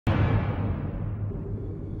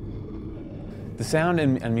The sound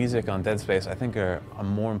and music on Dead Space, I think, are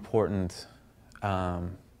more important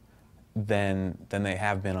than they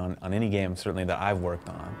have been on any game, certainly that I've worked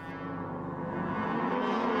on.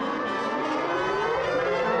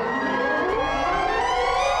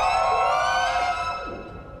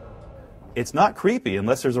 It's not creepy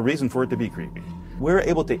unless there's a reason for it to be creepy. We're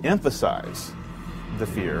able to emphasize the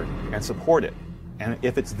fear and support it. And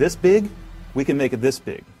if it's this big, we can make it this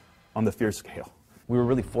big on the fear scale. We were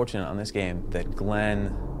really fortunate on this game that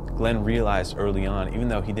Glenn realized early on, even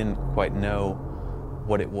though he didn't quite know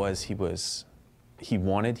what it was he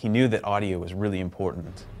wanted, he knew that audio was really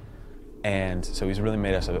important. And so he's really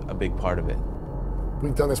made us a big part of it.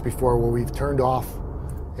 We've done this before where we've turned off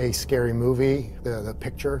a scary movie, the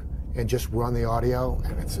picture, and just run the audio,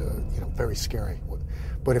 and it's very scary.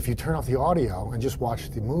 But if you turn off the audio and just watch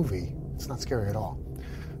the movie, it's not scary at all.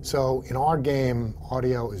 So in our game,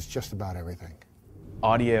 audio is just about everything.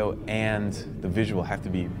 Audio and the visual have to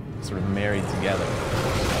be sort of married together.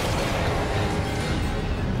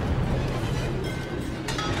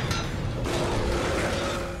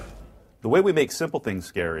 The way we make simple things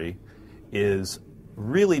scary is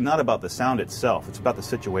really not about the sound itself, it's about the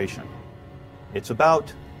situation. It's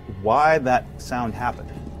about why that sound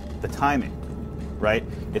happened, the timing, right?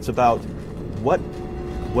 It's about what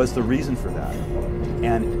was the reason for that.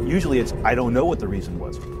 And usually it's, I don't know what the reason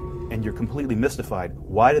was. And you're completely mystified.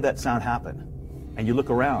 Why did that sound happen? And you look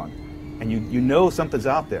around, and you know something's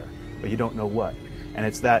out there, but you don't know what. And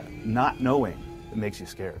it's that not knowing that makes you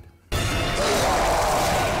scared. I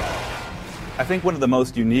think one of the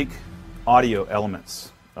most unique audio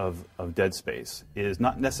elements of Dead Space is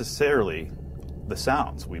not necessarily the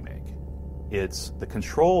sounds we make. It's the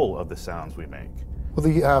control of the sounds we make. Well,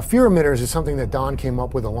 the fear emitters is something that Don came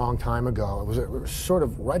up with a long time ago. It was sort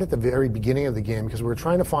of right at the very beginning of the game because we were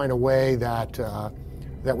trying to find a way that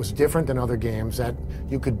that was different than other games, that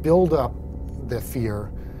you could build up the fear,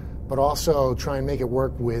 but also try and make it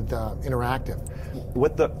work with interactive.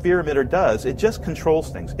 What the fear emitter does, it just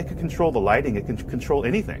controls things. It can control the lighting, it can control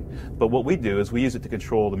anything. But what we do is we use it to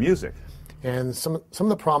control the music. And some of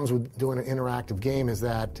the problems with doing an interactive game is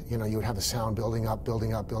that you would have the sound building up,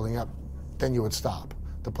 building up, building up. Then you would stop.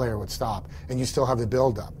 The player would stop, and you still have the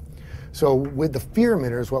build-up. So with the fear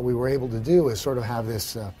emitters, what we were able to do is sort of have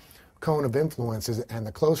this cone of influences, and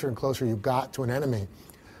the closer and closer you got to an enemy,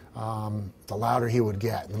 the louder he would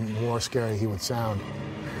get, the more scary he would sound.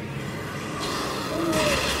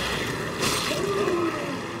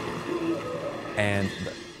 And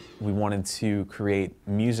we wanted to create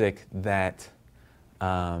music that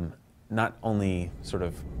not only sort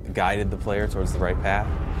of guided the player towards the right path,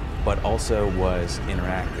 but also was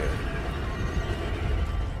interactive.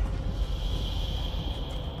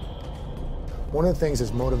 One of the things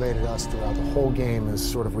that's motivated us throughout the whole game is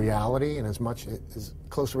sort of reality, and as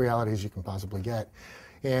close to reality as you can possibly get.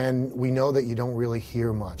 And we know that you don't really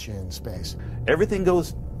hear much in space. Everything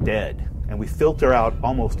goes dead, and we filter out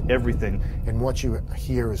almost everything. And what you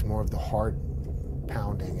hear is more of the heart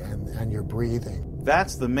pounding and your breathing.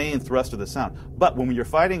 That's the main thrust of the sound. But when you're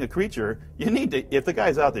fighting a creature, you need to, if the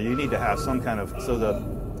guy's out there, you need to have some kind of, so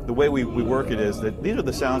the way we work it is that these are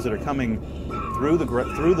the sounds that are coming through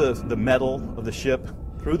the metal of the ship,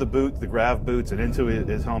 through the boot, the grav boots, and into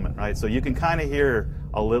his helmet, right? So you can kind of hear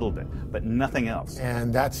a little bit, but nothing else.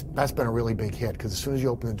 And that's been a really big hit, because as soon as you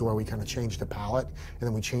open the door, we kind of change the palette, and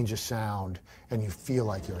then we change the sound, and you feel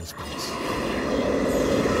like you're in space.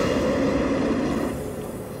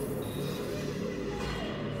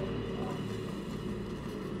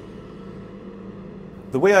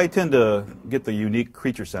 The way I tend to get the unique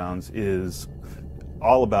creature sounds is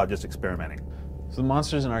all about just experimenting. So the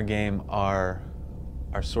monsters in our game are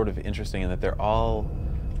sort of interesting in that they're all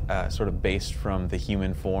sort of based from the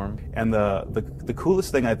human form. And the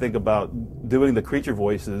coolest thing I think about doing the creature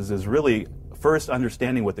voices is really first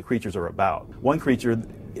understanding what the creatures are about. One creature,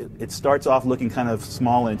 it starts off looking kind of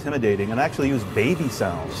small and intimidating, and actually use baby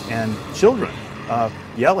sounds and children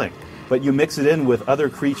yelling. But you mix it in with other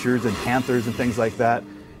creatures and panthers and things like that,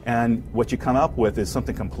 and what you come up with is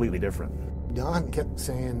something completely different. Don kept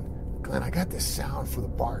saying, Glenn, I got this sound from the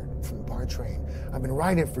BART train. I've been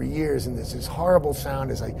writing it for years, and there's this horrible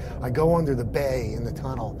sound as I go under the bay in the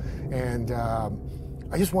tunnel, and I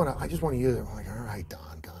just want to use it. I'm like, all right,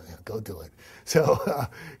 Don, go do it. So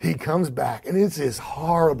he comes back, and it's this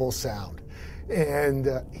horrible sound, and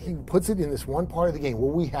he puts it in this one part of the game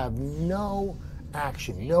where we have no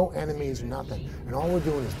action, no enemies, nothing, and all we're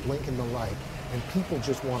doing is blinking the light, and people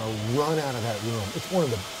just want to run out of that room. It's one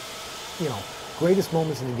of the, greatest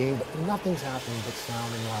moments in the game, but nothing's happening but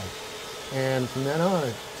sound and light. And from then on,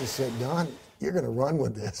 I just said, Don, you're going to run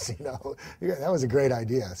with this, you know. That was a great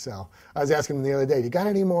idea. So I was asking him the other day, you got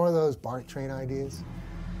any more of those BART train ideas?